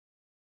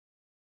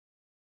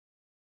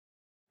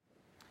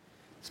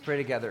Let's pray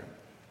together.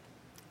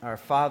 Our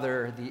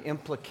Father, the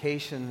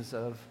implications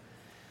of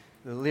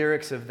the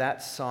lyrics of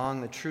that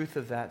song, the truth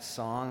of that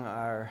song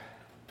are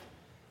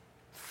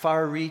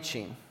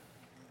far-reaching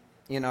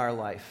in our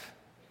life.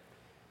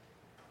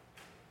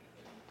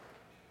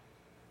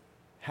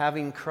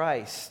 Having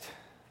Christ,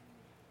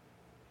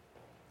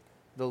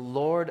 the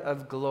Lord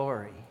of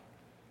glory,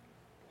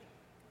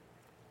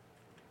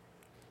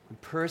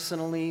 and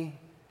personally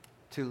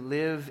to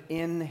live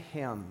in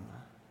Him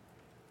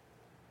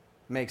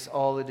makes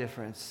all the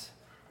difference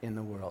in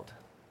the world.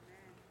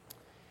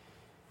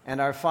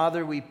 And our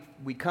Father, we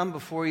come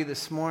before you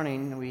this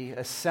morning, we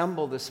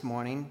assemble this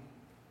morning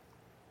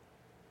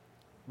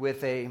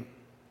with a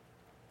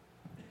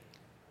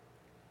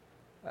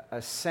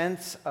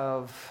sense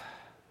of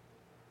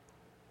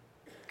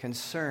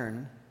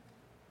concern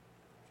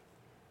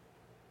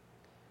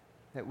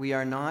that we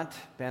are not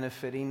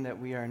benefiting, that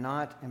we are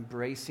not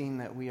embracing,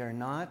 that we are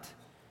not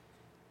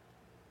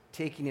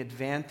taking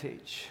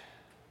advantage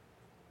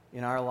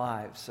in our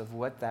lives of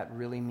what that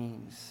really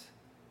means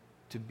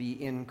to be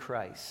in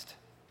Christ.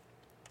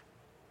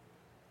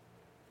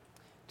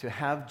 To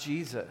have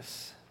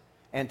Jesus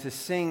and to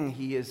sing,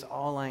 He is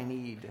all I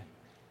need.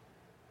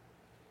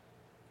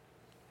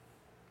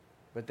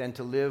 But then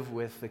to live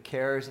with the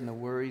cares and the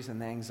worries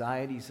and the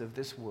anxieties of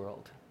this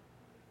world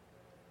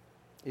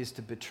is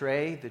to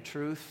betray the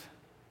truth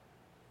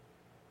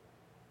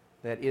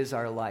that is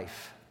our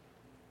life.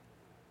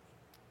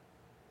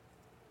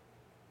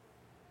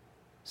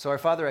 So, our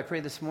Father, I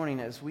pray this morning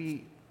as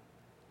we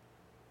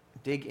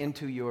dig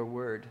into your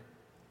word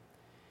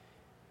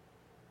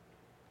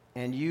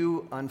and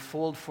you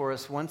unfold for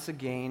us once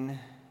again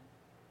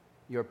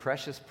your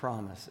precious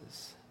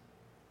promises,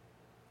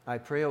 I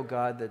pray, O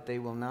God, that they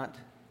will not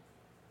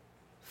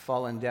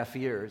fall on deaf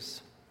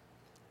ears,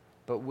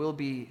 but will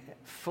be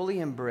fully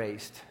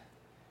embraced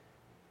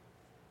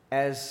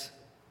as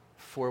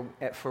for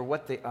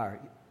what they are,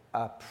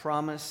 a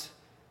promise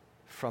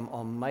from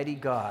Almighty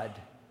God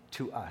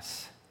to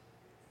us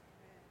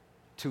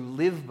to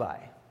live by.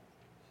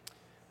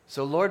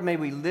 So, Lord, may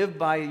we live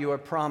by your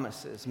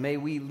promises. May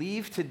we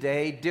leave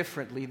today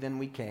differently than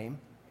we came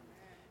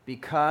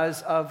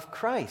because of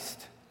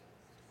Christ,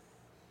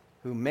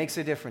 who makes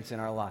a difference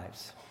in our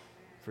lives.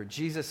 For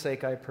Jesus'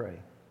 sake I pray.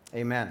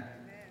 Amen.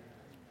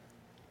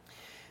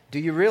 Do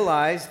you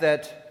realize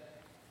that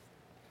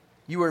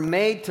you were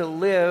made to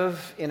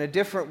live in a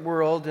different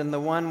world than the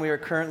one we are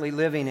currently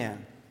living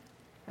in?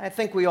 I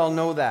think we all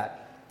know that.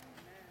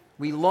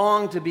 We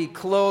long to be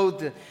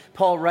clothed,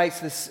 Paul writes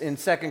this in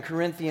 2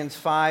 Corinthians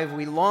 5,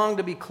 we long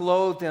to be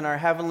clothed in our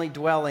heavenly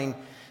dwelling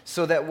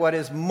so that what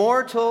is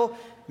mortal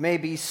may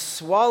be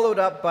swallowed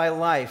up by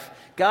life.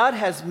 God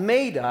has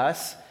made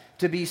us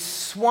to be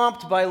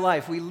swamped by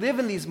life. We live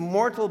in these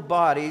mortal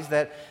bodies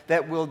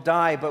that will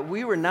die, but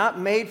we were not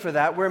made for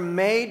that. We're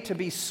made to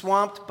be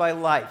swamped by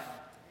life.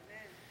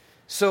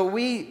 So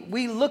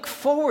we look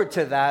forward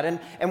to that.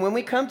 And when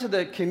we come to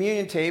the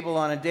communion table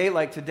on a day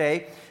like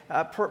today,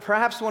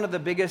 perhaps one of the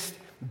biggest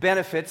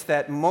benefits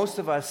that most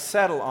of us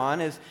settle on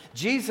is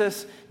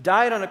Jesus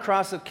died on a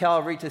cross of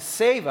Calvary to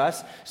save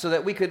us so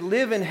that we could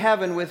live in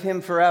heaven with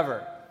Him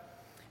forever.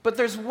 But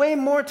there's way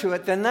more to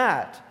it than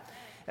that.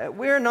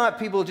 We're not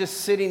people just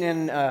sitting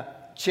in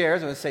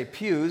chairs, I'm going to say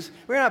pews.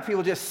 We're not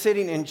people just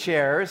sitting in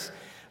chairs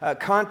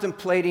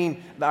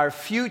contemplating our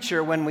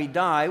future when we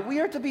die. We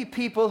are to be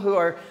people who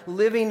are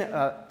living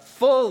a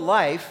full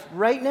life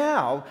right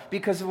now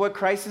because of what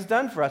Christ has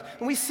done for us.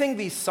 When we sing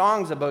these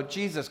songs about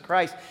Jesus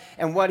Christ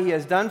and what He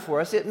has done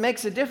for us, it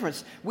makes a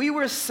difference. We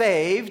were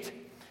saved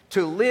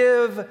to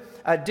live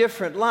a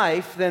different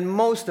life than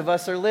most of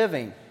us are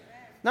living.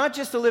 Not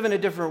just to live in a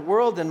different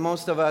world than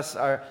most of us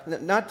are,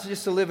 not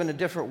just to live in a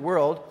different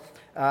world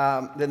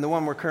than the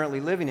one we're currently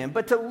living in,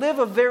 but to live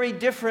a very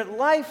different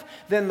life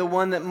than the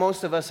one that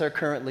most of us are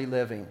currently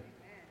living.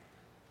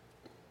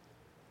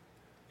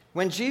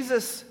 When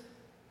Jesus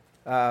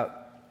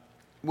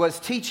was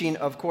teaching,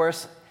 of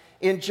course,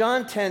 in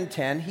John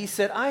 10:10, He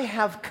said, I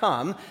have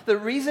come. The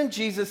reason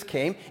Jesus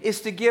came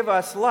is to give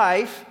us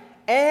life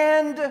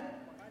and,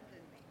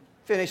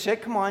 finish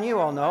it, come on, you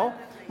all know,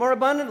 more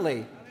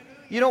abundantly.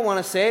 You don't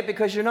want to say it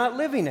because you're not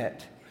living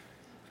it.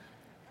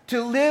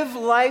 To live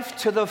life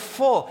to the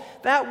full.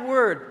 That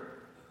word,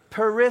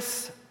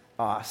 perissos,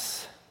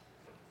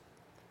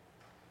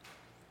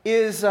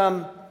 is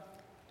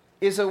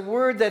a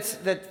word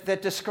that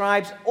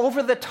describes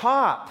over the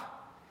top,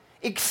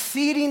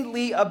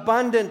 exceedingly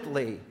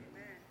abundantly.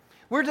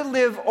 We're to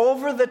live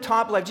over the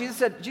top life.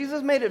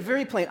 Jesus made it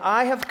very plain.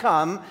 I have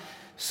come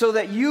so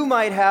that you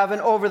might have an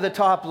over the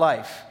top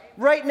life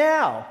right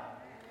now.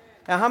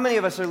 Now, how many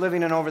of us are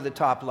living an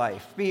over-the-top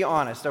life? Be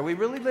honest. Are we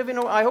really living?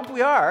 I hope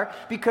we are,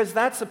 because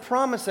that's a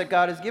promise that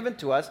God has given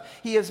to us.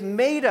 He has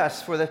made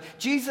us for this.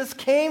 Jesus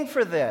came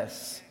for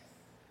this.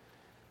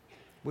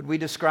 Would we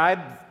describe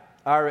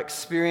our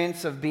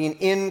experience of being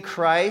in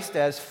Christ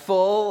as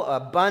full,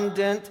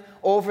 abundant,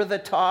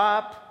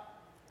 over-the-top?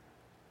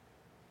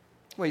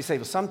 Well, you say,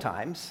 well,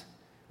 sometimes,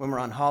 when we're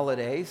on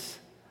holidays,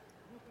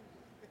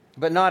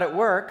 but not at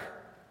work.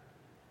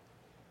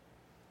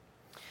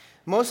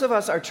 Most of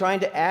us are trying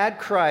to add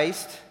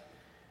Christ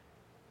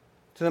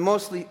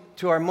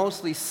to our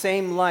mostly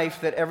same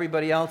life that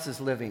everybody else is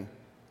living.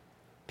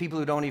 People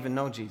who don't even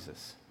know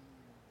Jesus.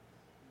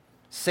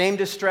 Same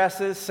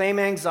distresses, same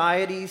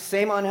anxieties,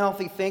 same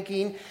unhealthy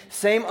thinking,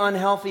 same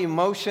unhealthy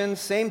emotions,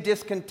 same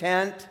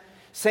discontent,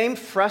 same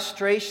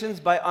frustrations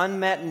by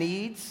unmet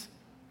needs.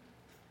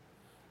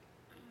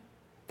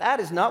 That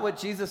is not what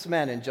Jesus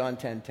meant in John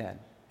 10:10.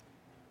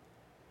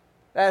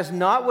 That is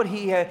not what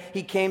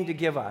he came to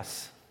give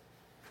us.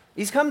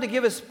 He's come to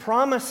give us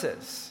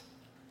promises.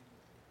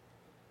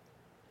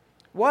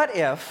 What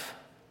if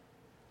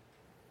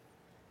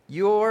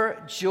your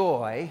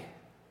joy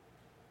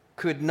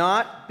could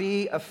not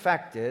be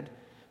affected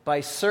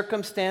by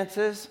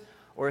circumstances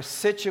or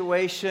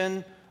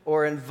situation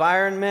or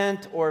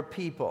environment or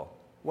people?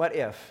 What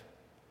if?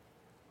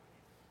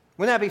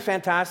 Wouldn't that be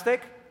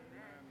fantastic?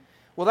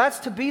 Well, that's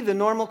to be the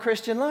normal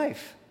Christian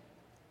life.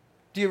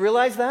 Do you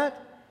realize that?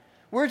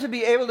 We're to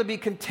be able to be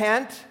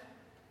content,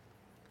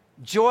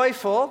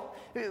 joyful.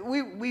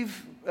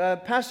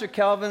 Pastor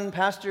Kelvin,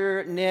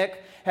 Pastor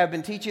Nick have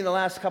been teaching the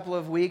last couple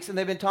of weeks, and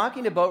they've been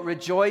talking about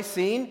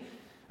rejoicing,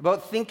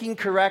 about thinking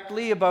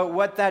correctly, about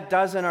what that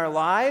does in our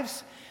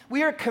lives.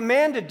 We are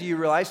commanded, do you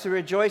realize, to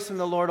rejoice in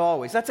the Lord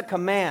always. That's a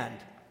command.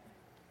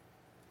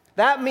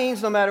 That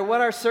means no matter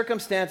what our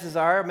circumstances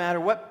are, no matter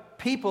what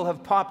people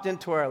have popped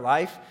into our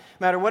life,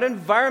 no matter what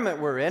environment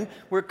we're in,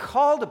 we're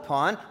called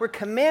upon, we're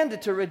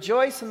commanded to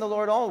rejoice in the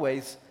Lord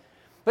always.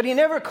 But he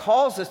never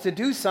calls us to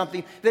do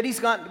something that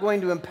he's not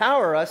going to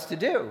empower us to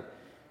do.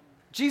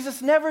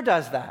 Jesus never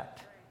does that.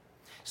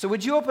 So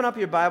would you open up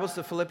your Bibles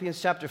to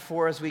Philippians chapter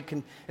 4 as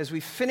we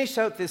finish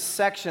out this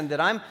section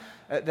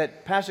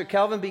that Pastor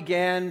Kelvin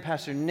began,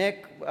 Pastor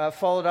Nick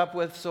followed up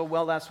with so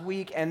well last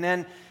week, and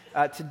then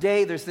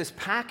today there's this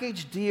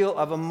package deal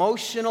of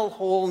emotional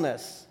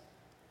wholeness.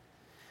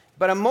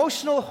 But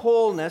emotional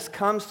wholeness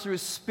comes through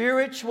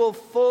spiritual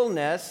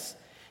fullness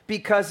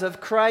because of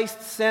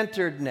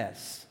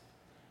Christ-centeredness.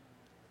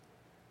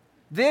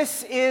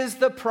 This is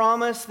the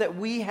promise that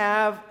we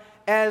have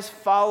as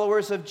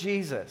followers of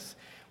Jesus.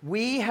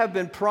 We have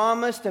been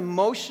promised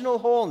emotional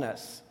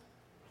wholeness,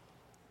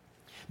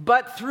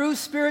 but through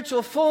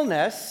spiritual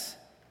fullness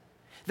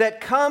that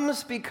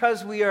comes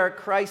because we are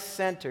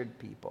Christ-centered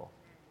people.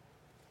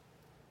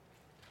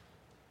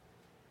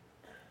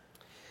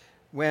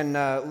 When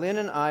Lynn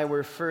and I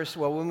were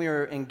when we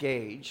were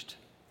engaged,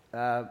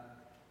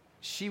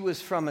 she was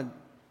from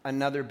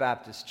another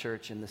Baptist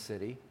church in the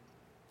city,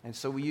 and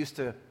so we used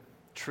to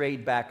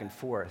trade back and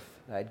forth.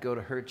 I'd go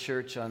to her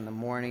church on the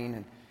morning,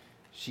 and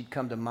she'd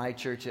come to my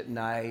church at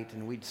night,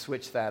 and we'd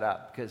switch that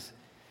up because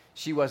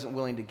she wasn't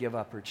willing to give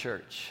up her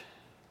church.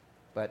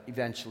 But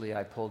eventually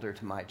I pulled her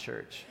to my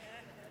church.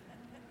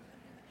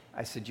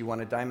 I said, "You want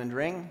a diamond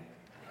ring?"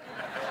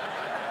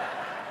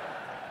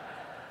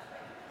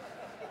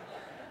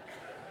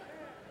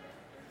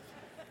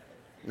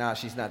 No,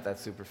 she's not that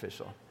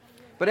superficial.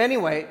 But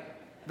anyway,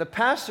 the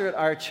pastor at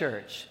our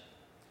church,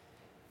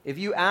 if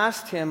you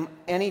asked him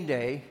any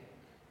day,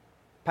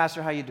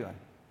 "Pastor, how you doing?"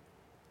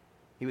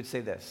 he would say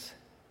this,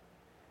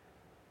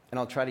 and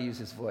I'll try to use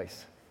his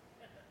voice.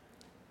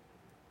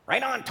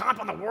 "Right on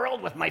top of the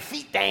world with my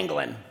feet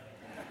dangling."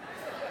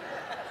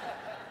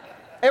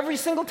 Every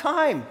single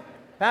time.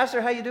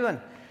 "Pastor, how you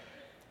doing?"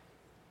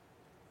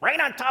 "Right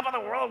on top of the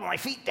world with my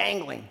feet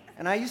dangling."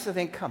 And I used to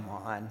think, come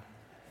on.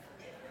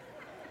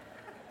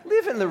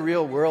 Live in the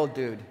real world,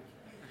 dude.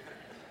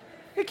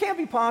 It can't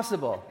be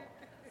possible.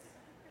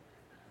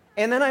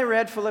 And then I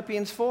read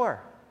Philippians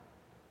 4.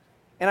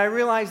 And I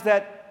realized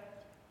that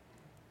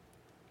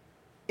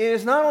it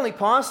is not only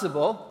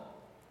possible,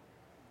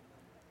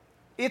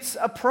 it's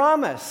a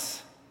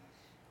promise.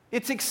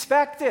 It's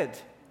expected.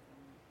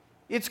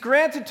 It's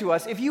granted to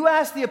us. If you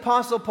ask the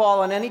Apostle Paul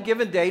on any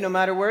given day, no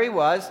matter where he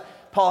was,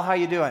 "Paul, how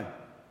you doing?"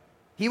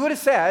 he would have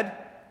said,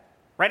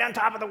 "Right on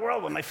top of the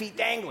world with my feet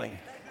dangling."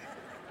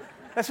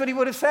 That's what he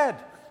would have said.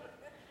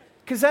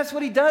 Because that's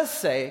what he does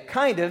say,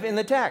 kind of, in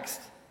the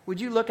text. Would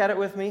you look at it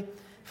with me?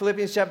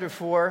 Philippians chapter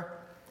 4,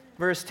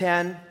 verse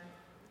 10.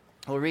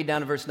 We'll read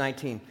down to verse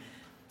 19.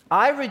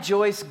 "I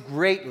rejoice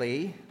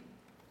greatly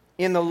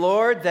in the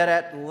Lord that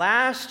at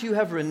last you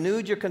have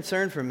renewed your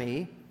concern for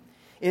me.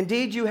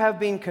 Indeed, you have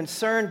been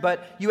concerned,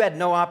 but you had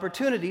no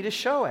opportunity to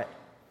show it.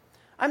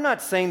 I'm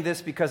not saying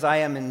this because I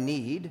am in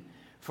need,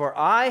 for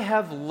I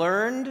have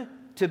learned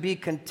to be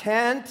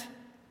content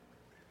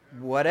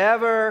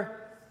whatever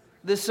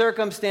the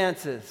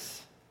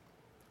circumstances."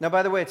 Now,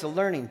 by the way, it's a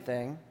learning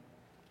thing.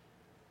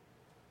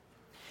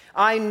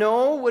 "I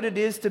know what it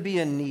is to be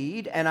in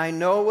need, and I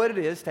know what it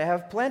is to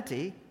have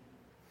plenty.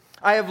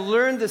 I have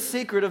learned the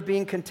secret of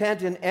being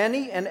content in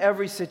any and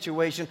every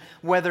situation,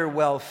 whether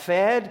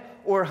well-fed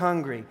or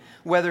hungry,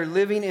 whether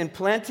living in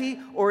plenty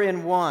or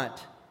in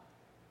want.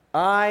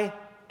 I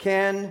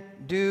can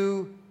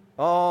do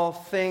all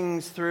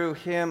things through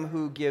him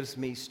who gives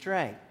me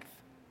strength.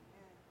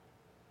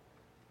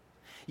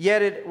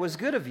 Yet it was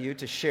good of you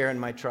to share in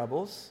my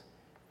troubles.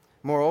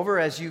 Moreover,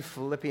 as you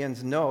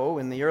Philippians know,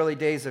 in the early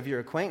days of your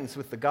acquaintance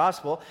with the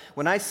gospel,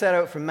 when I set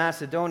out from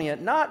Macedonia,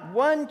 not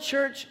one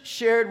church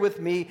shared with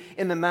me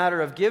in the matter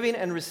of giving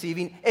and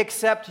receiving,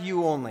 except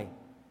you only.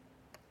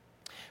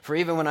 For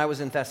even when I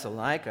was in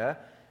Thessalonica,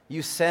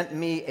 you sent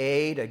me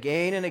aid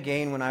again and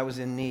again when I was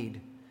in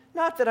need.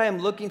 Not that I am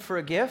looking for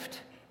a gift,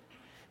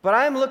 but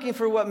I am looking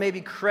for what may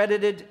be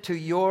credited to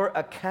your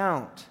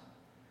account.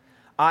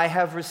 I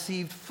have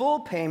received full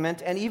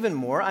payment, and even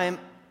more, I am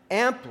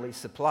amply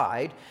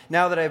supplied,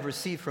 now that I have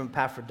received from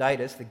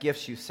Epaphroditus the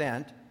gifts you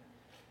sent.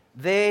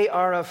 They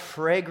are a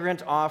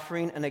fragrant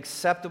offering, an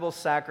acceptable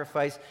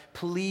sacrifice,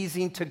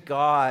 pleasing to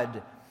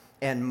God.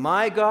 And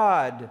my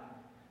God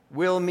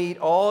will meet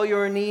all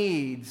your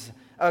needs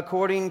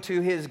according to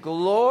his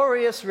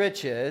glorious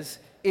riches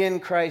in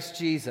Christ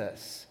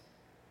Jesus.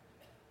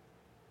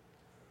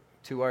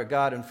 To our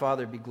God and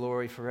Father be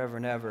glory forever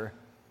and ever.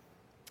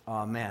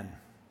 Amen.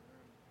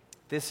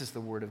 This is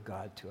the word of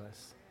God to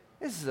us.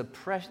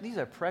 These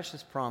are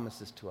precious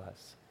promises to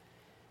us.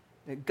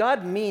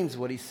 God means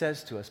what he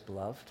says to us,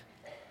 beloved.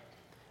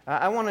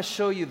 I want to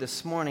show you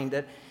this morning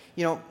that,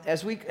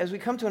 as we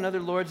come to another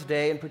Lord's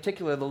Day, in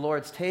particular the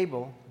Lord's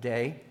Table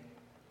Day,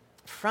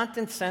 front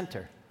and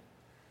center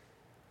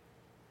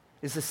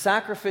is the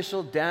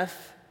sacrificial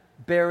death,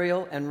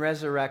 burial, and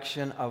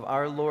resurrection of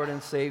our Lord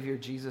and Savior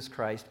Jesus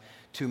Christ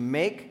to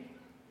make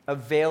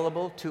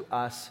available to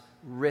us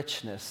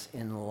richness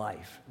in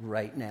life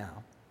right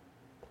now.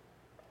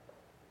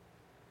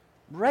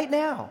 Right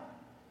now.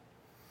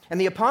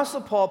 And the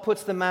Apostle Paul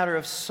puts the matter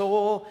of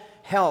soul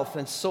health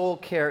and soul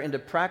care into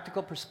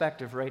practical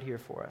perspective right here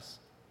for us.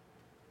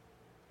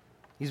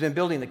 He's been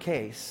building the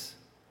case.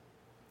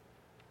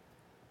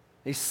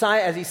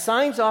 As he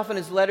signs off in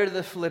his letter to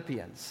the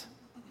Philippians,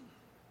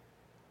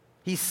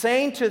 he's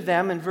saying to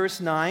them in verse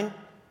 9,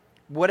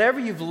 whatever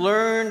you've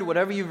learned,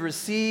 whatever you've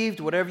received,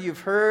 whatever you've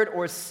heard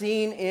or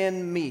seen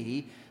in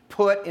me,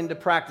 put into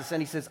practice.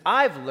 And he says,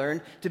 I've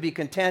learned to be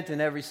content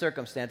in every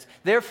circumstance.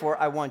 Therefore,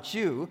 I want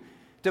you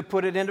to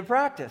put it into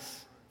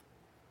practice.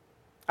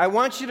 I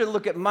want you to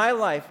look at my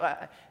life.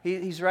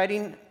 He's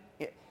writing,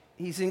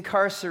 he's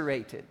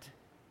incarcerated.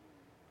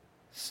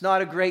 It's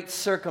not a great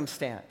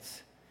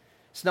circumstance.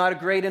 It's not a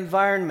great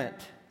environment.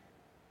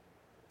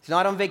 He's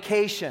not on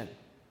vacation.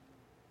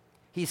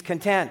 He's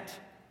content.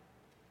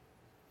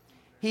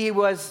 He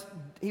was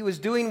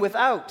doing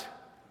without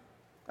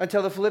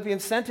until the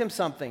Philippians sent him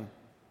something.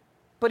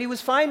 But he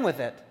was fine with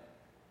it.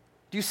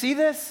 Do you see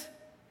this?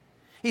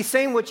 He's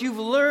saying what you've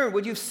learned,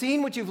 what you've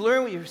seen, what you've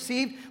learned, what you've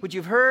received, what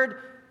you've heard,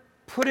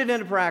 put it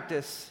into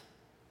practice.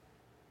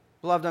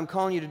 Beloved, I'm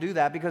calling you to do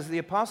that because the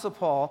Apostle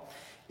Paul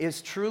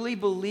is truly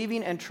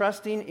believing and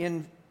trusting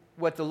in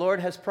what the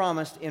Lord has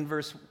promised in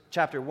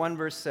chapter 1,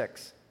 verse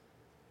 6.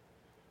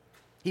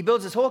 He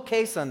builds his whole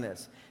case on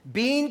this.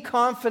 Being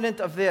confident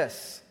of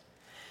this,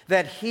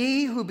 that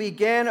he who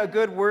began a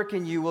good work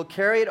in you will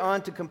carry it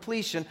on to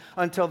completion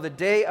until the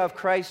day of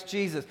Christ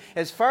Jesus.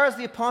 As far as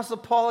the Apostle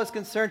Paul is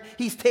concerned,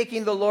 he's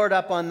taking the Lord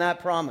up on that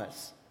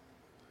promise.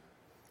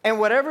 And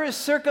whatever his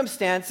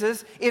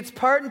circumstances, it's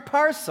part and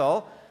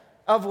parcel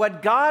of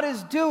what God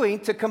is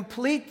doing to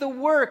complete the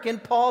work in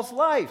Paul's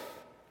life.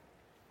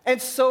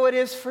 And so it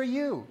is for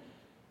you.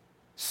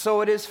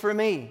 So it is for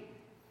me.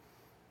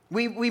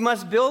 We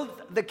must build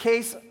the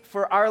case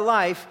for our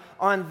life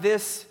on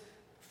this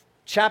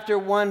Chapter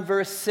 1,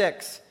 verse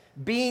 6,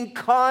 being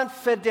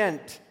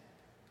confident.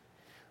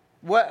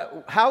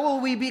 How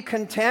will we be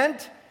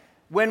content?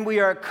 When we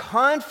are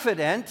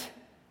confident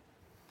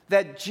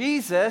that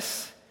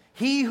Jesus,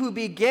 he who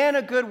began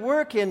a good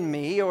work in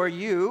me or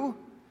you,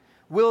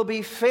 will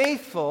be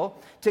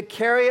faithful to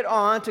carry it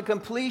on to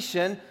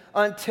completion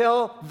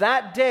until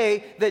that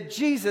day that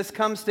Jesus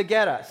comes to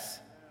get us.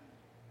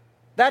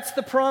 That's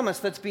the promise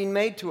that's being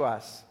made to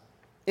us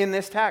in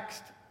this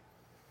text.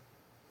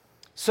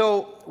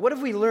 So what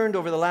have we learned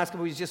over the last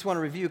couple of weeks? Just want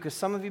to review, because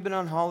some of you have been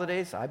on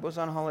holidays. I was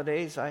on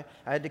holidays. I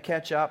had to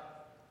catch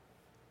up.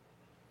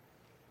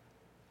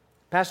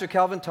 Pastor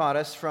Calvin taught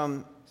us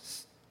from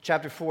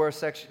chapter 4,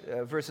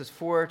 verses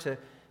 4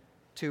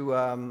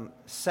 to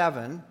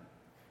 7,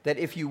 that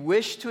if you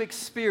wish to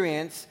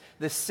experience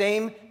the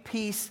same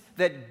peace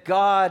that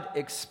God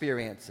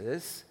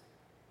experiences,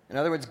 in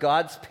other words,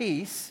 God's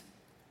peace,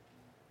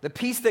 the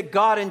peace that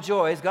God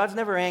enjoys, God's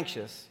never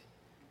anxious.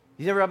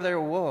 He's never up there,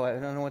 whoa, I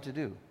don't know what to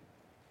do.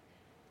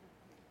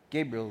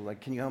 Gabriel,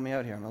 can you help me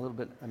out here? I'm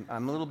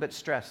a little bit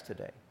stressed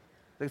today.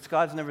 Because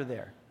God's never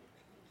there.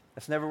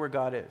 That's never where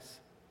God is.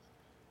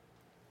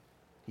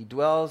 He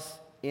dwells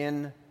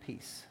in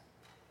peace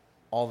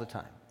all the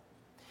time.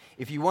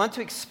 If you want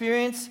to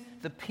experience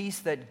the peace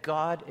that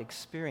God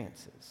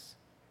experiences,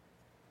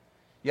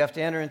 you have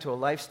to enter into a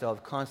lifestyle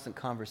of constant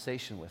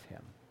conversation with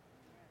him.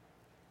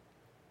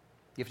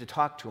 You have to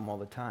talk to him all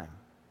the time.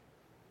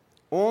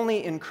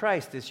 Only in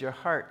Christ is your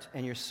heart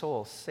and your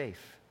soul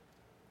safe.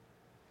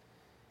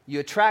 You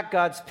attract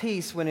God's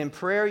peace when in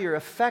prayer your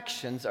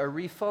affections are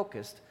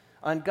refocused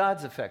on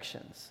God's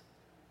affections.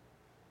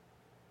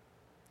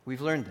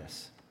 We've learned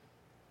this.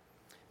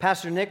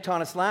 Pastor Nick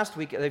taught us last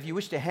week that if you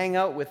wish to hang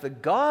out with the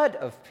God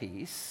of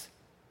peace,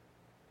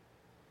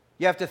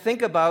 you have to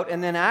think about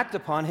and then act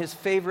upon his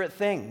favorite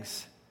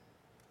things.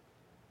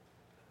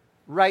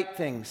 Right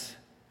things,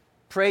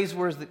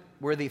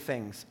 praiseworthy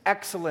things,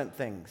 excellent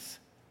things.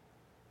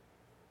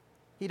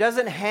 He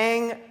doesn't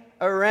hang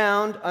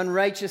around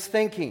unrighteous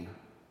thinking.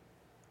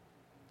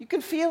 You can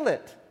feel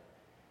it.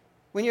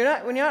 When you're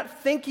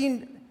not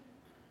thinking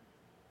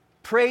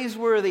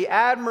praiseworthy,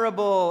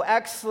 admirable,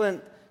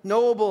 excellent,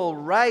 noble,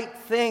 right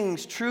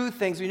things, true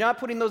things, when you're not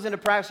putting those into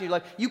practice in your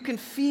life, you can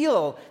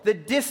feel the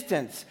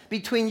distance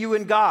between you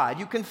and God.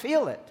 You can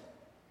feel it.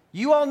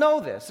 You all know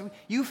this.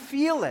 You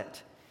feel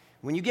it.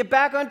 When you get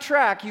back on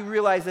track, you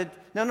realize that,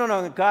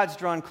 no, God's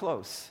drawn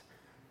close.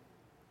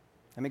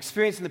 I'm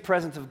experiencing the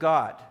presence of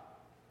God,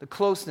 the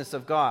closeness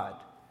of God.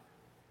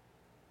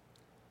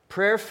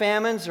 Prayer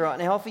famines or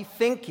unhealthy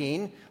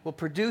thinking will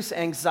produce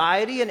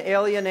anxiety and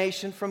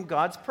alienation from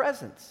God's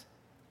presence.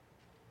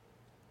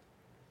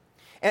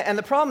 And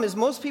the problem is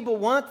most people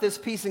want this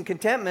peace and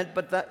contentment,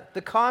 but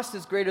the cost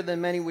is greater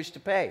than many wish to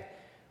pay.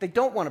 They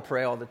don't want to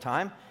pray all the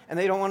time, and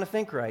they don't want to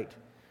think right.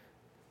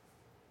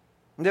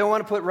 They don't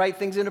want to put right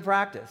things into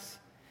practice.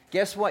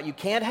 Guess what? You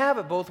can't have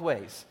it both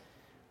ways.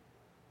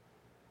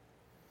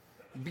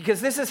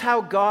 Because this is how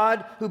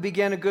God, who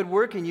began a good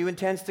work in you,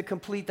 intends to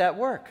complete that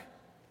work.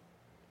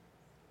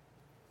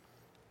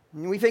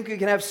 We think we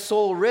can have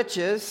soul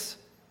riches,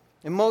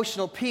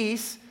 emotional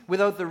peace,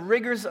 without the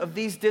rigors of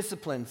these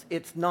disciplines.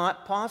 It's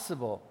not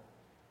possible.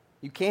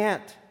 You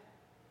can't.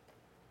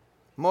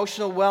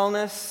 Emotional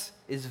wellness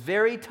is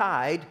very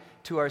tied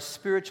to our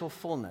spiritual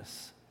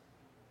fullness,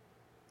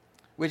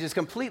 which is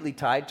completely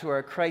tied to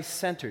our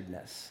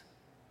Christ-centeredness.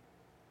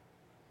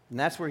 And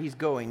that's where he's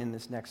going in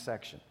this next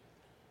section.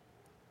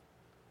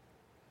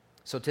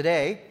 So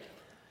today,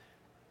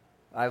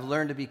 I've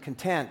learned to be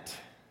content,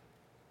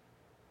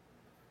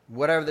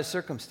 whatever the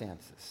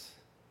circumstances.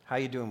 How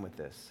you doing with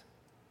this?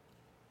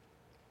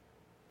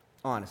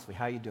 Honestly,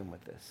 how you doing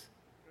with this?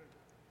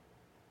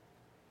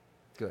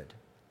 Good.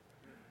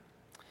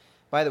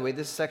 By the way,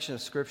 this section of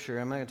Scripture,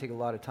 I'm not going to take a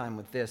lot of time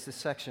with this. This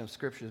section of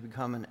Scripture has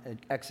become an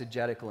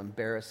exegetical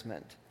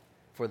embarrassment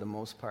for the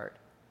most part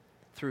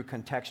through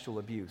contextual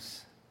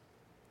abuse.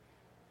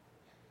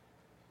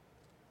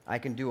 I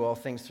can do all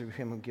things through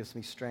him who gives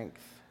me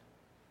strength.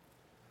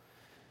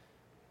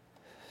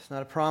 It's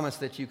not a promise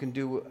that you can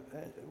do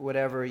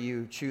whatever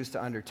you choose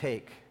to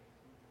undertake.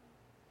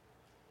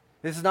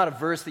 This is not a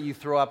verse that you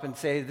throw up and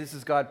say, this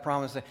is God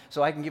promised,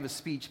 so I can give a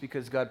speech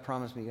because God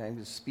promised me I can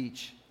give a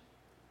speech.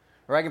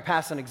 Or I can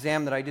pass an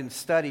exam that I didn't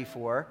study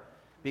for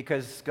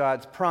because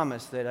God's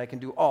promised that I can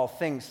do all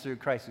things through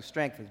Christ who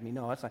strengthens me.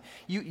 No, that's not.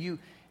 You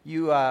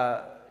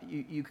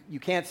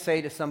can't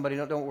say to somebody,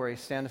 no, don't worry,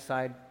 stand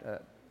aside,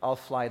 I'll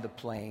fly the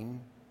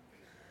plane.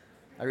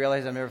 I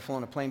realize I've never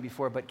flown a plane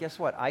before, but guess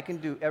what? I can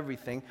do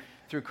everything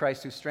through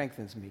Christ who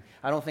strengthens me.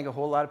 I don't think a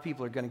whole lot of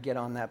people are going to get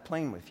on that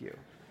plane with you.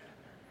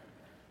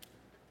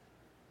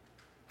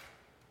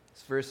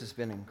 This verse has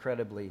been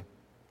incredibly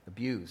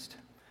abused.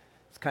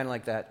 It's kind of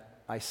like that,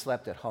 I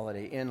slept at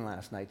Holiday Inn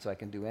last night so I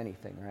can do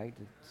anything, right?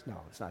 No,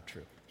 it's not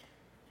true.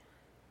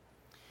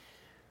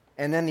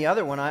 And then the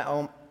other one,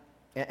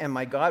 and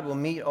my God will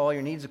meet all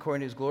your needs according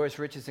to his glorious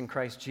riches in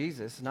Christ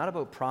Jesus. It's not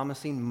about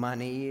promising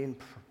money and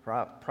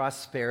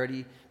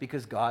prosperity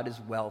because God is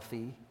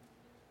wealthy.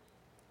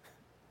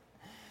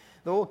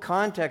 The whole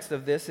context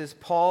of this is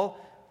Paul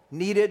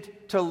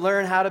needed to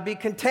learn how to be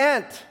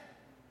content.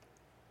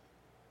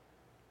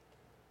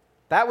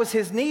 That was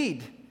his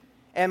need.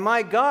 And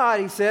my God,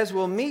 he says,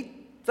 will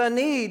meet the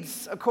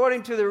needs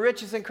according to the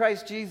riches in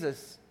Christ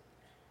Jesus.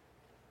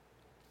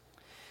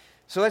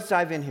 So let's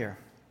dive in here.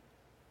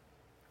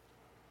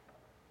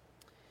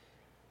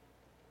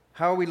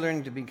 How are we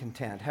learning to be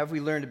content? Have we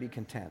learned to be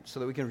content so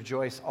that we can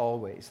rejoice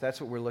always?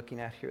 That's what we're looking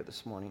at here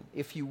this morning.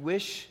 If you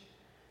wish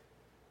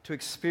to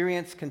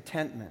experience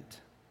contentment,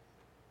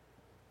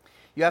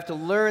 you have to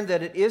learn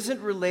that it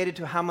isn't related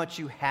to how much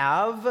you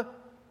have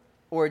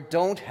or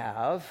don't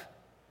have,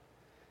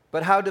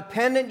 but how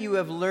dependent you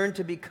have learned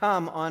to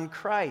become on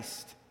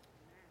Christ.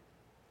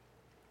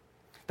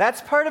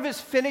 That's part of his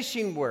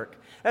finishing work.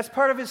 That's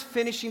part of his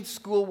finishing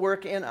school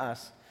work in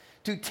us,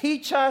 to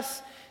teach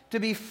us to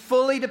be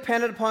fully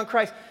dependent upon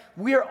Christ.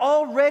 We are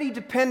already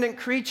dependent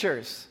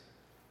creatures.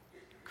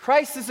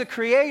 Christ is a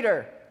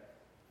creator.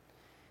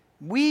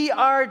 We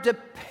are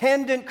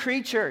dependent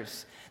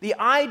creatures. The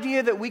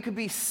idea that we could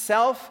be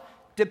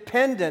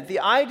self-dependent, the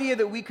idea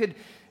that we could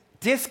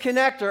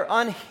disconnect or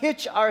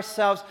unhitch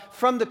ourselves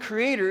from the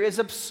Creator is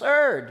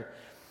absurd.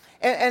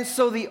 And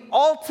so the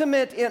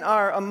ultimate in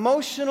our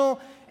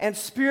emotional and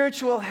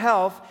spiritual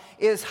health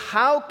is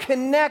how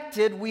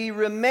connected we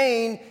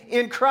remain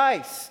in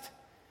Christ.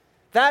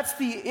 That's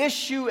the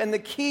issue and the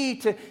key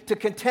to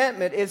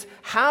contentment is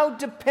how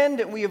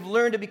dependent we have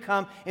learned to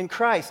become in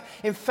Christ.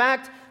 In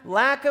fact,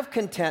 lack of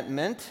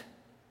contentment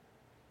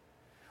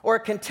or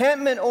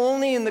contentment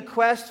only in the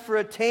quest for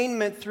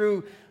attainment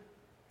through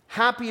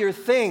happier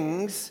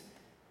things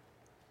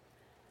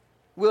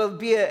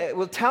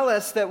will tell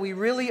us that we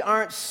really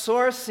aren't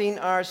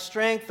sourcing our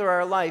strength or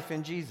our life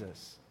in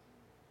Jesus.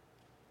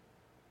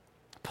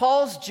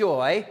 Paul's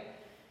joy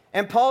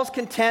and Paul's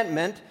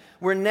contentment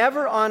were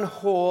never on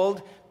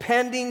hold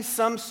pending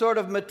some sort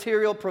of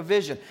material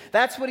provision.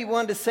 That's what he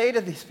wanted to say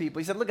to these people.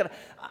 He said, look,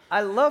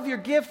 I love your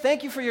gift.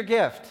 Thank you for your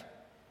gift.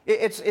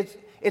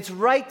 It's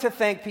right to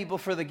thank people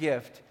for the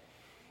gift.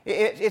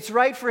 It's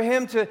right for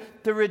him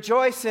to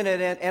rejoice in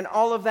it and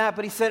all of that.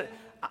 But he said,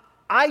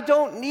 I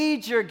don't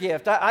need your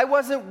gift. I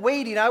wasn't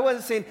waiting. I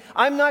wasn't saying,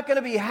 I'm not going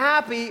to be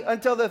happy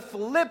until the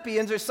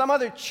Philippians or some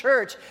other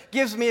church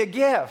gives me a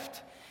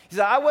gift. He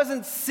said, I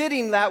wasn't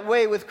sitting that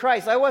way with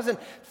Christ. I wasn't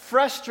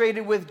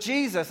frustrated with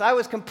Jesus. I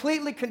was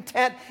completely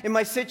content in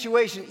my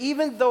situation,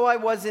 even though I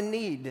was in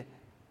need.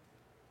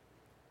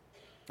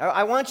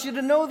 I want you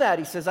to know that.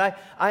 He says,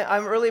 I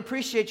really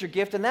appreciate your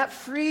gift, and that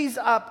frees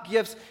up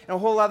gifts in a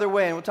whole other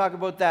way. And we'll talk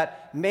about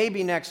that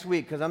maybe next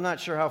week, because I'm not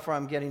sure how far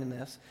I'm getting in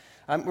this.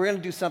 We're going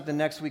to do something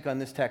next week on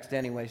this text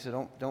anyway,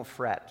 so don't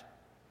fret.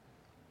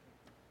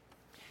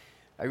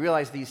 I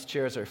realize these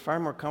chairs are far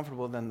more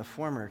comfortable than the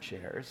former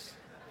chairs,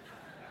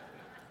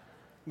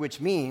 which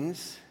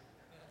means,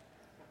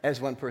 as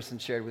one person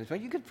shared with me,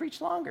 you could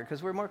preach longer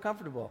because we're more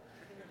comfortable.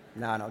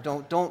 No,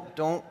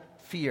 don't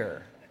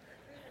fear.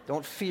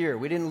 Don't fear.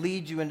 We didn't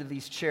lead you into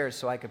these chairs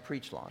so I could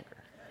preach longer,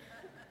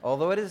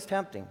 although it is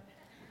tempting.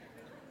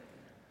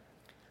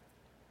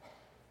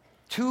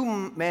 Too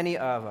many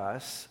of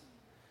us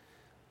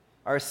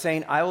are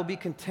saying, I will be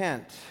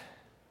content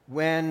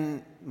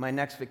when my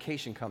next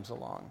vacation comes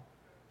along,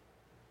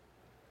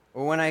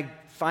 or when I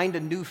find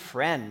a new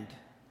friend,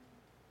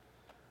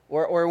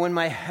 or when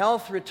my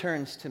health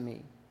returns to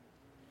me,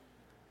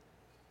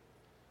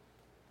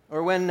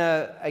 or when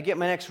I get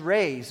my next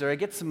raise, or I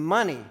get some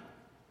money,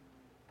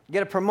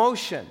 get a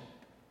promotion.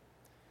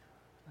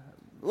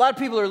 A lot of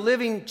people are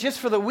living just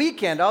for the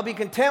weekend. I'll be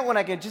content when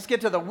I can just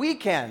get to the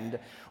weekend.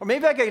 Or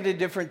maybe I can get a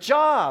different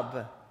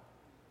job.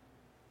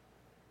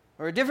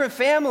 Or a different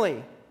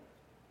family.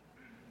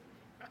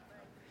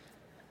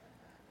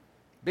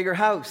 Bigger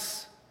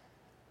house.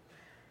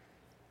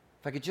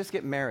 If I could just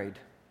get married.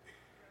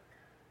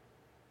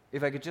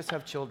 If I could just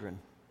have children.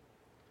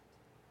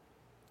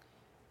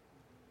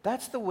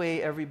 That's the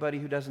way everybody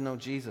who doesn't know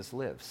Jesus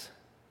lives.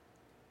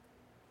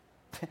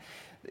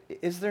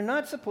 Is there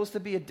not supposed to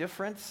be a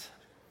difference?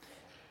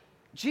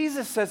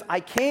 Jesus says, I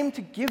came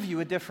to give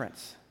you a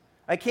difference.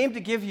 I came to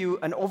give you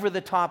an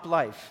over-the-top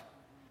life.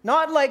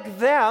 Not like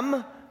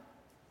them.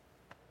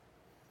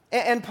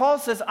 And Paul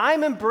says,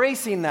 I'm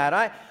embracing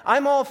that.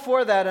 I'm all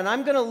for that, and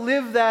I'm going to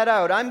live that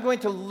out. I'm going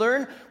to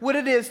learn what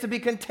it is to be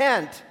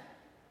content.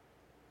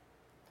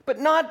 But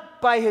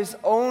not by his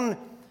own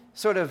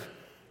sort of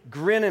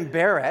grin and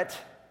bear it.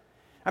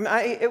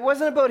 It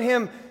wasn't about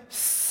him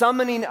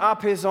summoning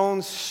up his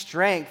own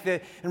strength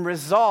and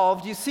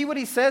resolve. Do you see what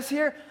he says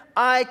here?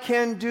 I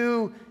can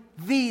do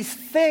these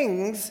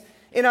things.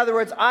 In other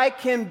words, I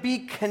can be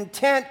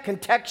content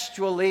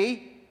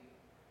contextually.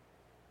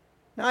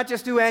 Not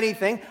just do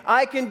anything.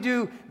 I can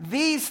do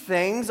these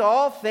things,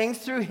 all things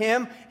through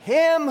him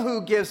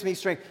who gives me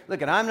strength.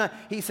 Look,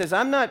 he says,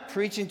 I'm not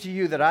preaching to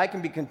you that I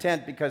can be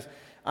content because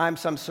I'm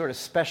some sort of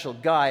special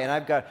guy and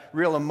I've got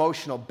real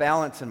emotional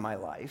balance in my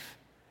life.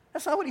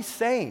 That's not what he's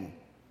saying.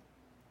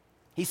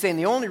 He's saying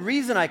the only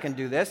reason I can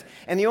do this,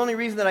 and the only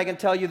reason that I can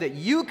tell you that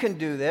you can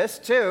do this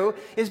too,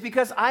 is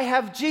because I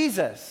have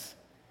Jesus.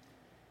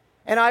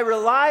 And I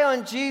rely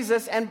on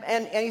Jesus, and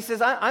he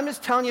says, I'm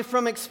just telling you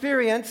from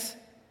experience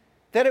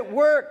that it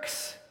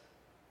works.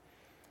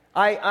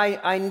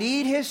 I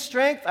need his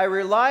strength, I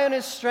rely on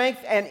his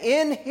strength, and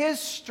in his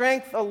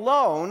strength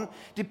alone,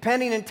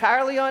 depending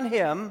entirely on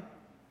him,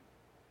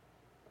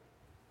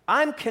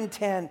 I'm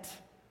content.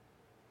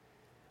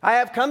 I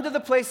have come to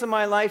the place in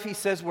my life, he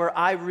says, where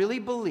I really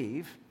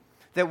believe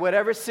that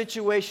whatever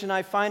situation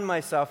I find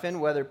myself in,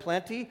 whether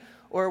plenty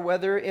or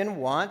whether in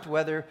want,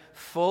 whether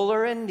full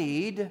or in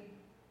need,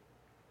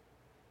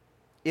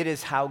 it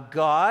is how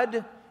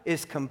God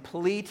is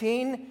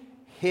completing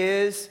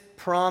his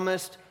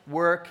promised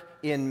work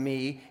in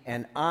me,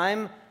 and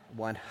I'm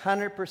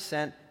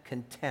 100%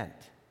 content.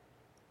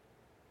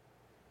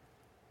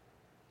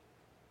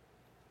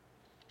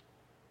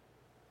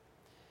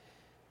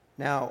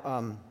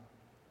 Now,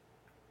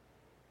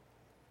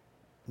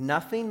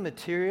 nothing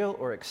material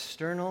or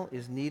external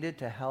is needed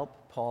to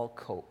help Paul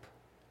cope.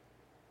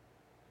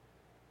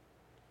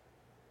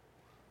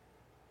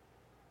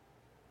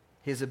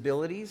 His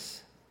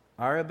abilities,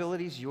 our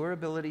abilities, your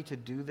ability to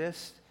do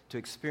this, to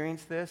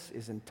experience this,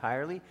 is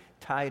entirely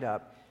tied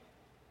up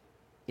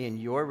in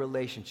your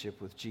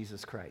relationship with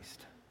Jesus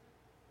Christ.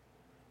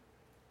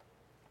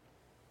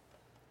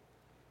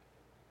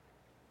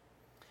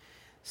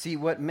 See,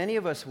 what many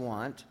of us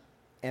want,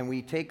 and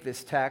we take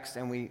this text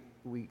and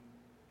we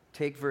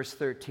take verse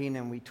 13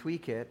 and we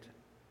tweak it,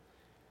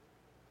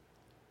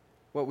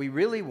 what we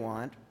really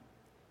want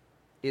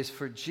is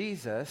for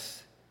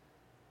Jesus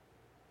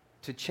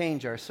to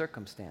change our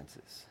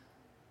circumstances,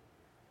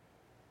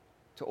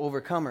 to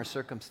overcome our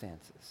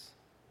circumstances.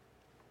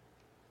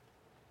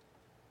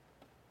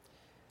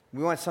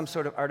 We want some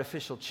sort of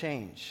artificial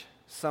change,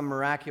 some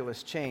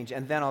miraculous change,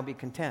 and then I'll be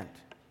content.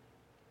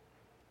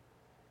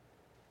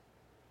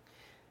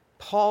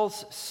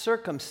 Paul's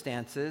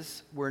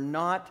circumstances were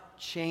not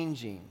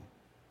changing.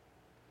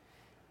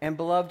 And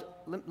beloved,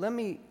 let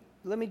me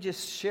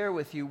just share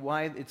with you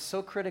why it's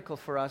so critical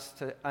for us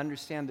to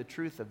understand the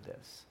truth of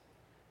this.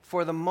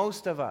 For the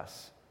most of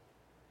us,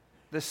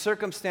 the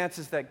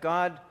circumstances that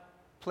God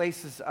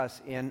places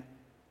us in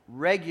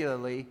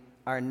regularly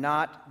are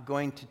not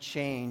going to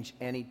change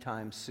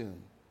anytime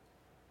soon.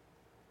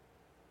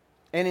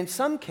 And in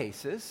some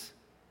cases,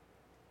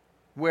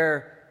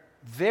 where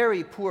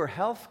very poor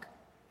health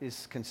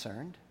is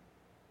concerned,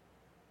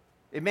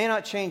 it may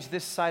not change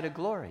this side of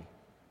glory.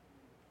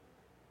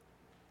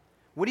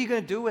 What are you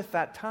going to do with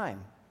that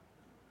time?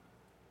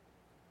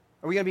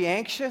 Are we going to be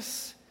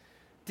anxious,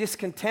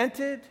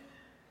 discontented,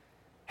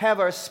 have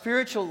our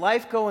spiritual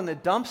life go in the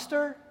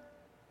dumpster,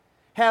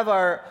 have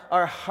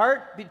our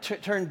heart be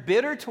turned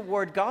bitter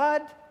toward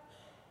God?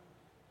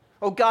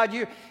 Oh God,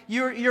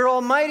 you're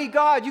Almighty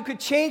God. You could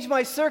change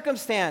my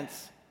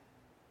circumstance.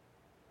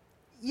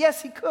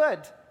 Yes, He could.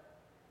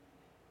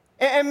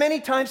 And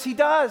many times He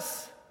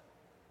does.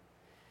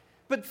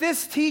 But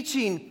this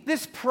teaching,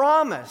 this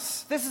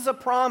promise, this is a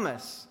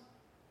promise.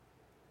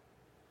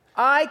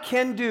 I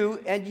can do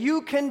and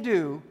you can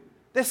do.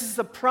 This is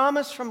a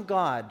promise from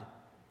God.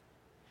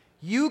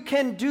 You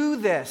can do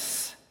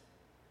this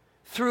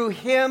through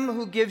Him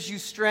who gives you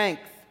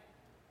strength.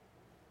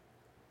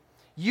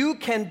 You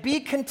can be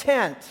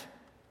content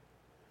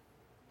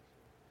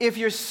if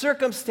your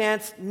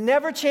circumstance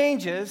never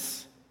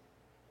changes,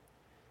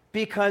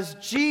 because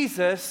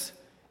Jesus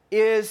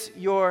is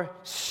your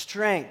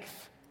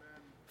strength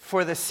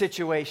for the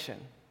situation.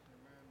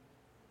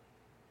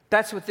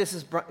 That's what this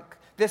is.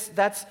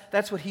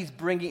 That's what He's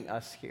bringing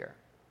us here.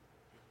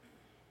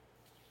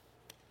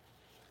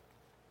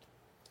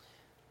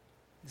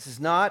 This is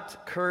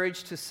not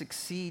courage to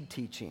succeed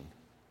teaching.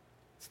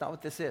 It's not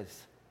what this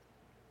is.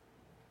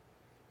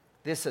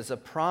 This is a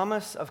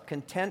promise of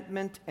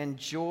contentment and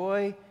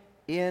joy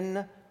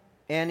in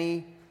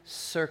any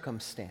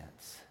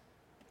circumstance.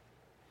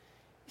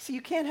 You see,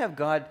 you can't have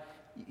God,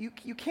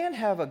 you can't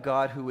have a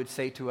God who would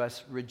say to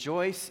us,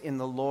 rejoice in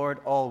the Lord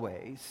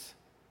always,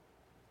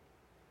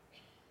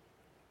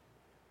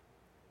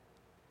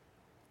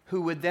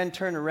 who would then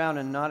turn around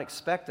and not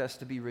expect us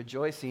to be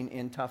rejoicing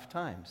in tough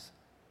times.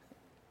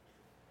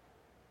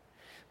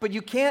 But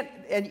you can't,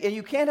 and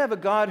you can't have a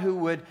God who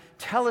would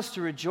tell us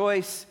to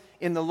rejoice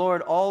in the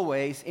Lord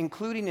always,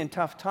 including in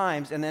tough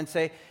times, and then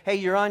say, hey,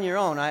 you're on your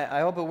own. I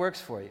hope it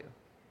works for you.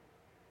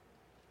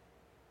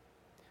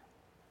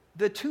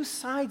 The two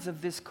sides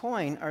of this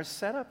coin are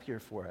set up here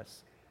for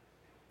us.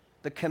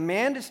 The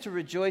command is to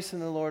rejoice in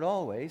the Lord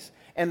always,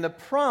 and the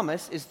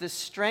promise is the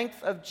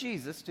strength of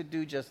Jesus to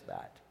do just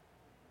that.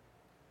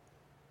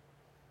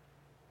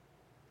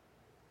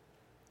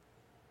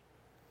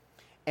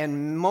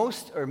 And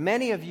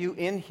many of you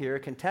in here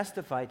can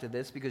testify to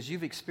this because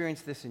you've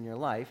experienced this in your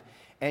life,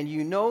 and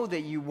you know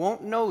that you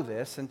won't know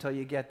this until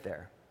you get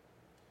there.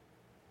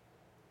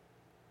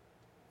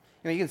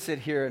 You know, you can sit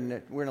here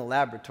and we're in a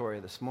laboratory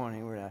this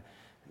morning. We're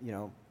in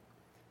a,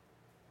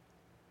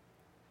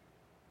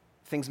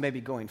 things may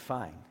be going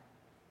fine.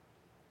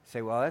 You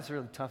say, well, that's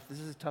really tough. This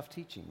is a tough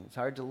teaching. It's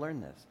hard to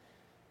learn this.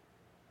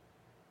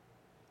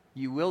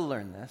 You will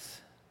learn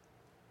this.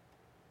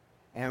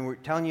 And we're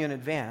telling you in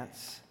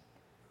advance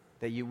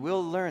that you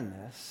will learn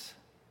this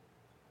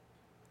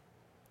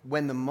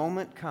when the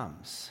moment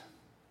comes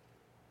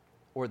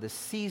or the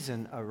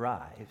season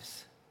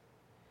arrives.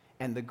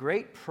 And the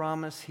great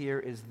promise here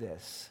is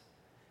this,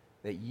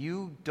 that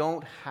you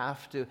don't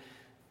have to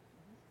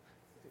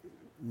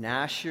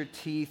gnash your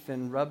teeth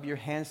and rub your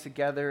hands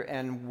together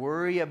and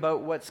worry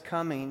about what's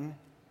coming.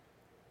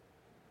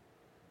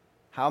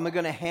 How am I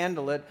going to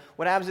handle it?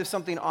 What happens if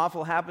something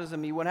awful happens to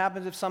me? What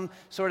happens if some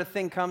sort of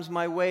thing comes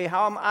my way?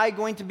 How am I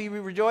going to be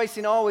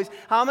rejoicing always?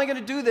 How am I going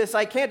to do this?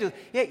 I can't do it.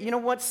 Yeah, you know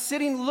what?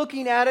 Sitting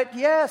looking at it,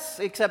 yes,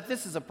 except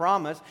this is a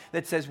promise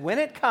that says when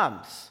it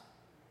comes,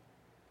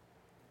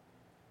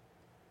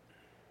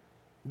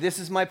 this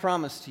is my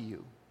promise to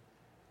you.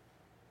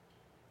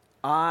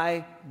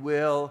 I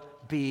will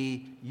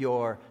be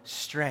your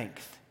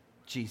strength,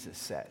 Jesus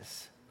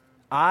says.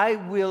 I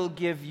will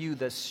give you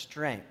the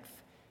strength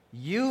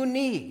you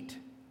need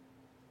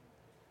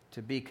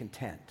to be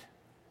content.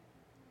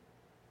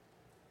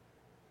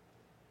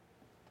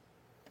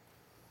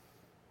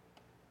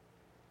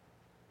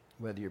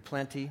 Whether you're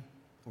plenty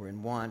or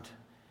in want,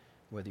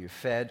 whether you're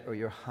fed or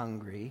you're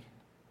hungry,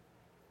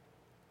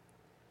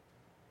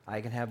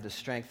 I can have the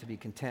strength to be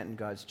content in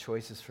God's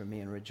choices for me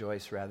and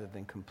rejoice rather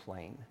than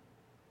complain.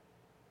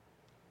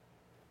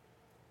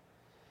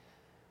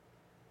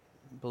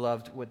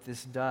 Beloved, what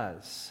this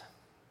does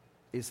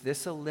is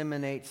this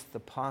eliminates the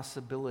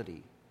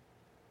possibility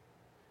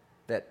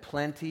that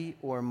plenty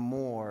or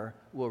more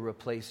will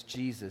replace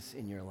Jesus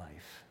in your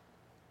life.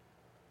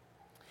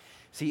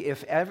 See,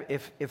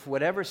 if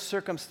whatever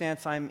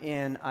circumstance I'm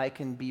in, I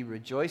can be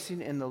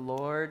rejoicing in the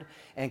Lord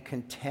and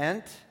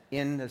content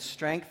in the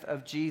strength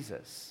of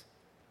Jesus,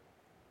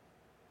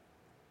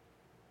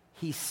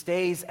 He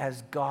stays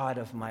as God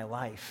of my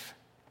life.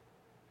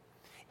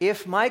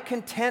 If my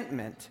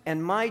contentment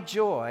and my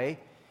joy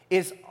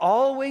is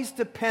always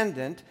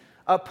dependent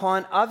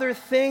upon other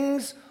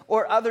things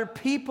or other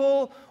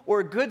people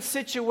or good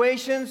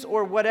situations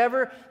or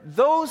whatever,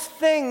 those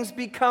things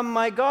become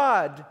my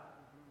God.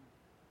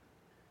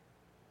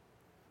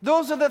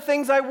 Those are the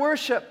things I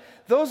worship.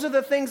 Those are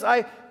the things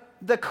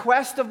the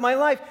quest of my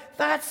life.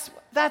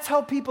 That's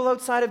how people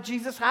outside of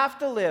Jesus have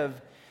to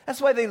live. That's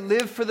why they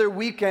live for their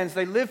weekends.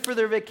 They live for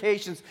their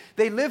vacations.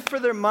 They live for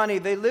their money.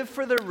 They live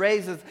for their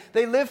raises.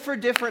 They live for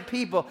different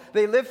people.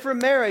 They live for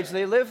marriage.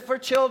 They live for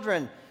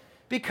children.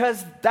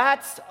 Because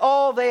that's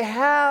all they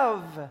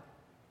have.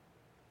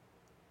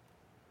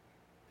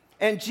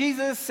 And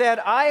Jesus said,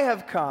 I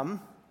have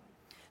come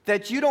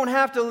that you don't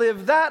have to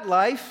live that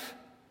life,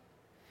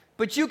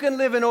 but you can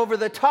live an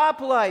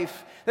over-the-top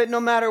life that no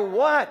matter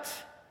what,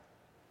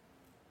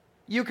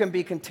 you can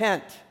be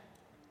content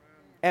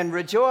and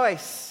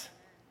rejoice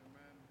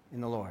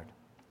in the Lord.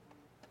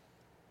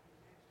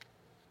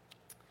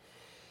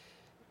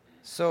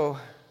 So,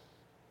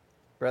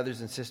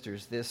 brothers and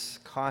sisters, this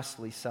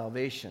costly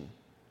salvation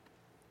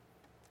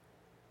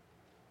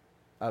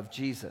of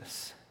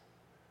Jesus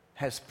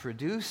has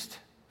produced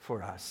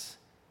for us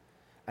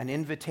an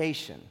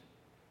invitation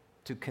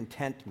to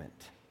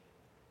contentment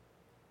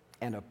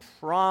and a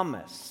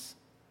promise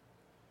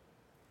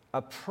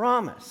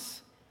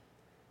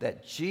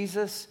that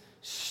Jesus'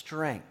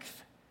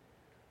 strength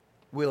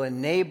will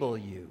enable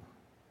you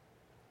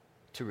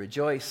to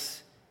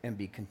rejoice and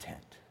be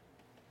content.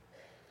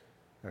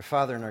 Our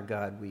Father and our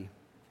God, we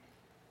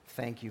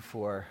thank you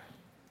for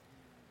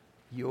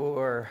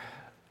your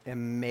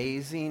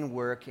amazing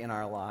work in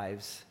our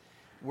lives,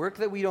 work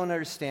that we don't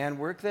understand,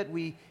 work that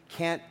we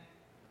can't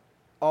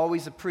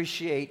always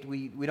appreciate.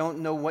 We don't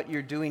know what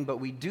you're doing, but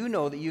we do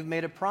know that you've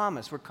made a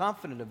promise. We're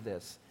confident of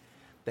this,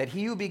 that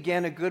he who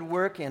began a good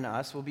work in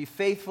us will be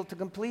faithful to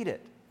complete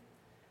it.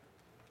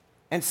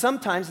 And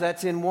sometimes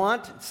that's in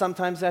want,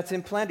 sometimes that's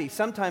in plenty,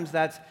 sometimes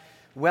that's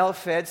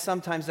well-fed,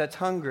 sometimes that's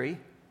hungry.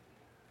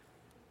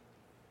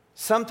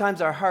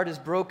 Sometimes our heart is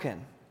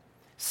broken.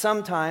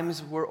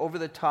 Sometimes we're over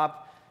the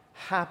top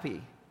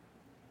happy.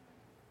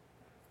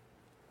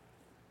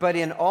 But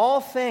in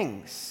all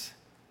things,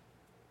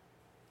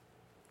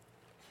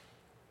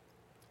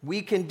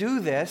 we can do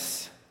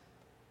this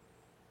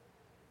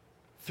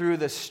through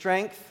the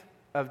strength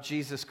of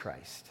Jesus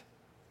Christ.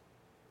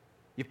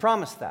 You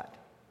promised that.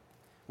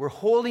 We're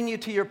holding you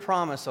to your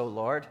promise, O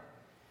Lord.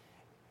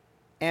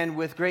 And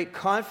with great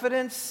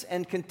confidence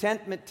and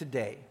contentment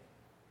today,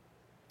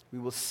 we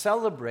will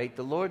celebrate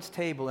the Lord's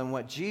table and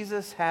what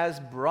Jesus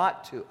has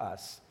brought to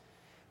us,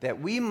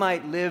 that we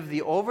might live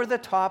the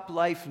over-the-top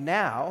life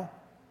now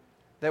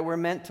that we're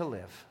meant to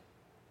live.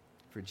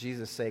 For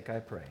Jesus' sake I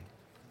pray.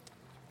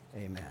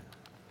 Amen.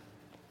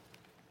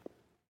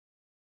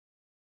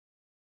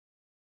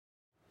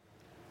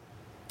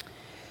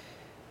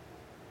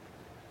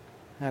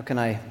 How can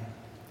I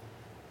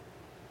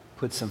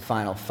put some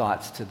final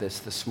thoughts to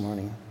this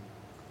morning?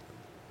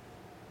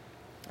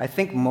 I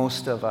think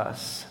most of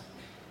us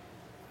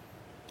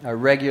are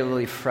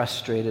regularly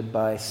frustrated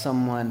by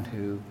someone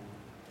who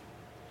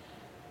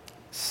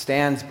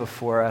stands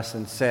before us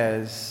and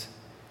says,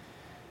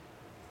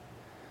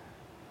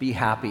 be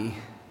happy.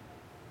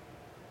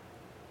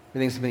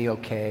 Everything's going to be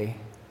okay.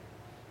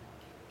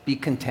 Be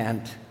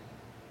content.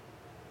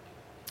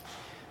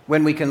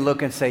 When we can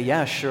look and say,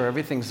 yeah, sure,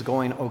 everything's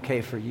going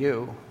okay for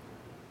you.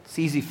 It's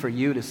easy for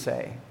you to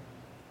say.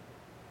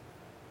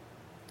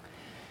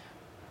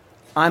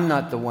 I'm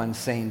not the one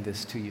saying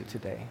this to you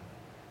today.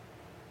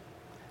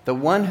 The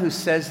one who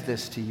says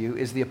this to you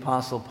is the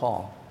Apostle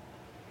Paul.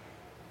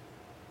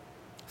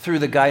 Through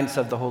the guidance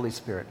of the Holy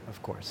Spirit,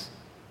 of course.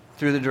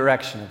 Through the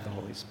direction of the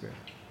Holy Spirit.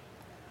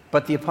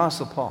 But the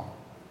Apostle Paul.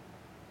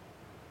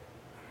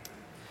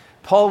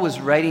 Paul was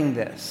writing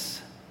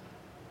this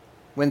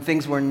when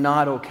things were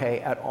not okay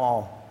at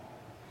all.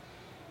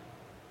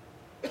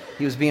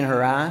 He was being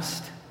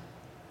harassed.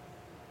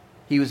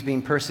 He was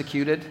being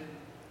persecuted.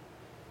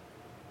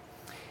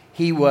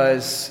 He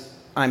was,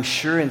 I'm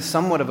sure, in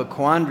somewhat of a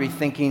quandary,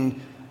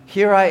 thinking,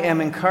 here I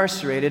am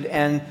incarcerated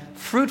and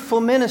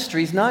fruitful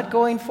ministry's not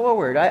going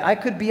forward. I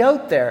could be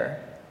out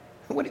there.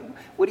 What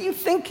are you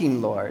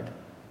thinking, Lord?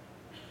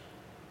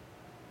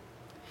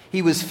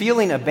 He was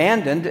feeling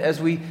abandoned,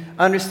 as we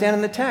understand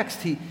in the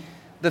text.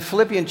 The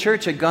Philippian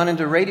church had gone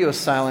into radio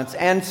silence,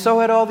 and so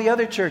had all the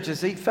other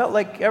churches. He felt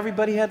like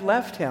everybody had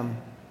left him.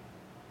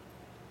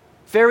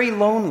 Very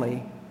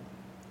lonely.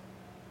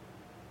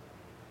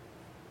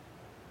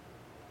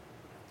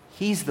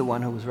 He's the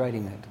one who was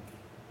writing it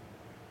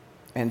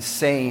and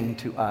saying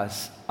to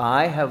us,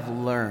 I have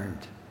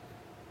learned.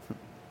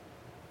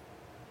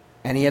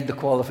 And he had the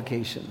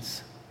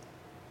qualifications.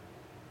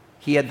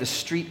 He had the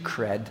street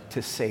cred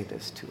to say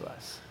this to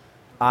us.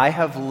 I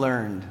have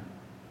learned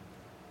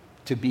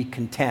to be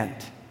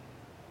content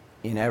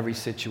in every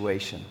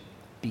situation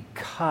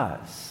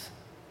because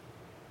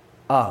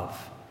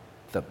of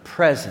the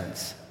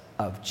presence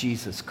of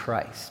Jesus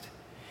Christ.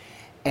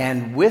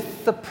 And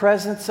with the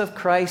presence of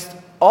Christ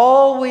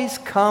always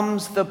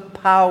comes the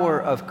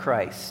power of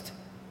Christ.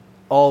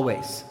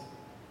 Always.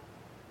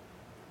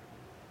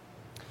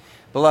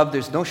 Beloved,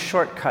 there's no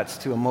shortcuts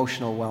to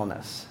emotional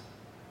wellness.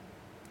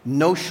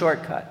 No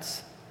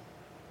shortcuts.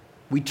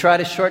 We try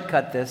to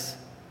shortcut this.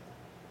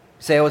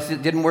 Say, oh,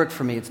 it didn't work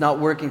for me. It's not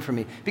working for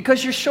me.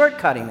 Because you're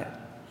shortcutting it.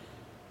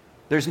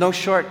 There's no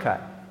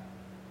shortcut.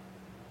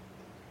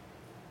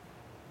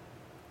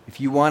 If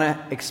you want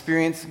to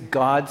experience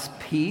God's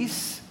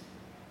peace,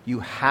 you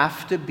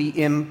have to be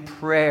in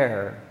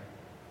prayer,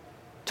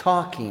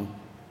 talking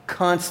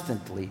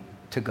constantly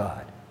to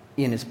God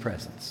in His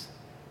presence.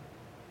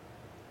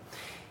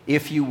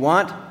 If you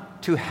want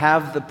to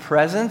have the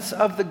presence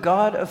of the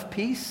God of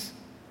peace,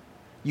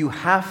 you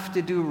have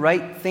to do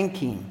right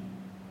thinking,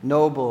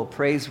 noble,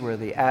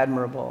 praiseworthy,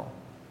 admirable,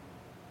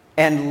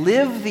 and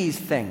live these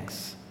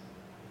things.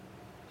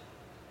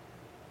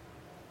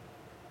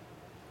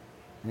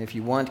 And if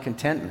you want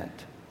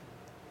contentment,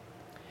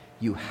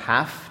 you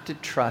have to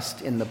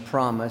trust in the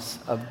promise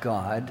of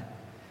God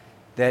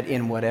that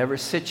in whatever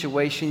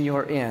situation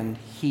you're in,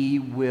 He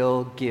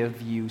will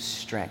give you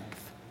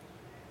strength.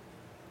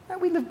 Now,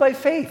 we live by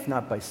faith,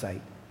 not by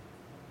sight.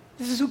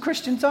 This is who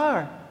Christians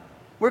are.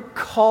 We're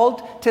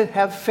called to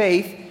have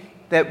faith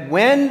that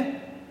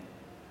when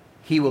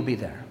He will be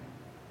there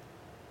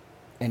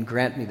and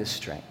grant me the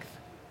strength.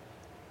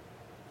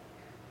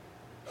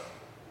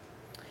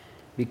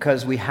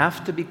 Because we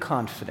have to be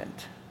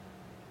confident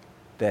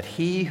that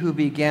He who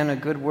began a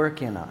good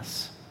work in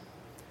us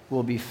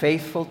will be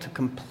faithful to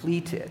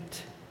complete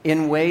it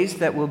in ways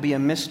that will be a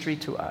mystery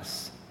to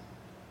us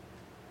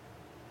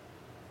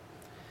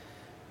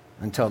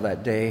until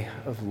that day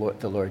of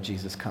the Lord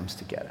Jesus comes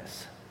to get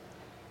us.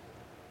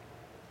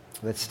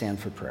 Let's stand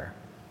for prayer.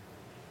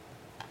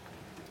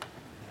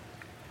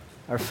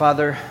 Our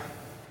Father,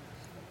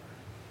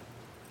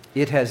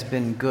 it has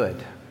been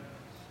good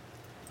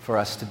for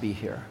us to be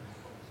here,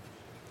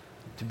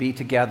 to be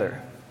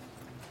together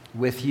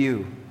with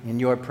you in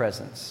your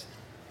presence,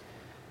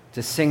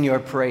 to sing your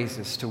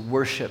praises, to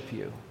worship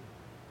you,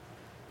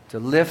 to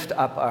lift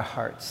up our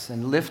hearts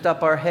and lift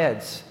up our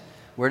heads.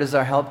 Where does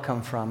our help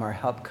come from? Our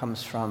help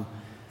comes from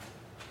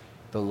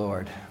the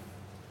Lord,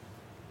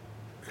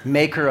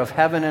 maker of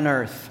heaven and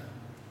earth,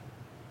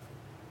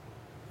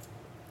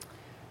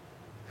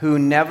 who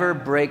never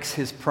breaks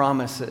His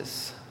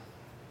promises.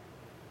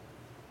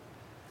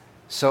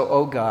 So,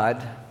 O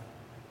God,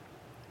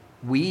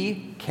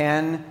 we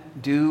can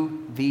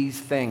do these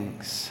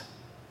things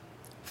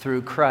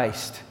through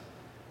Christ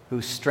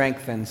who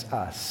strengthens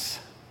us.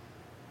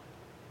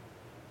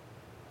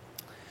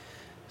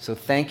 So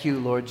thank you,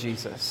 Lord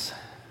Jesus,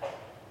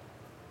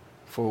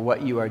 for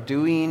what you are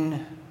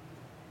doing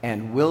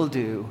and will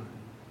do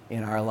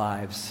in our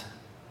lives.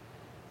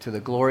 To the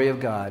glory of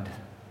God,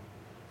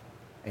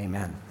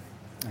 amen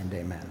and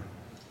amen.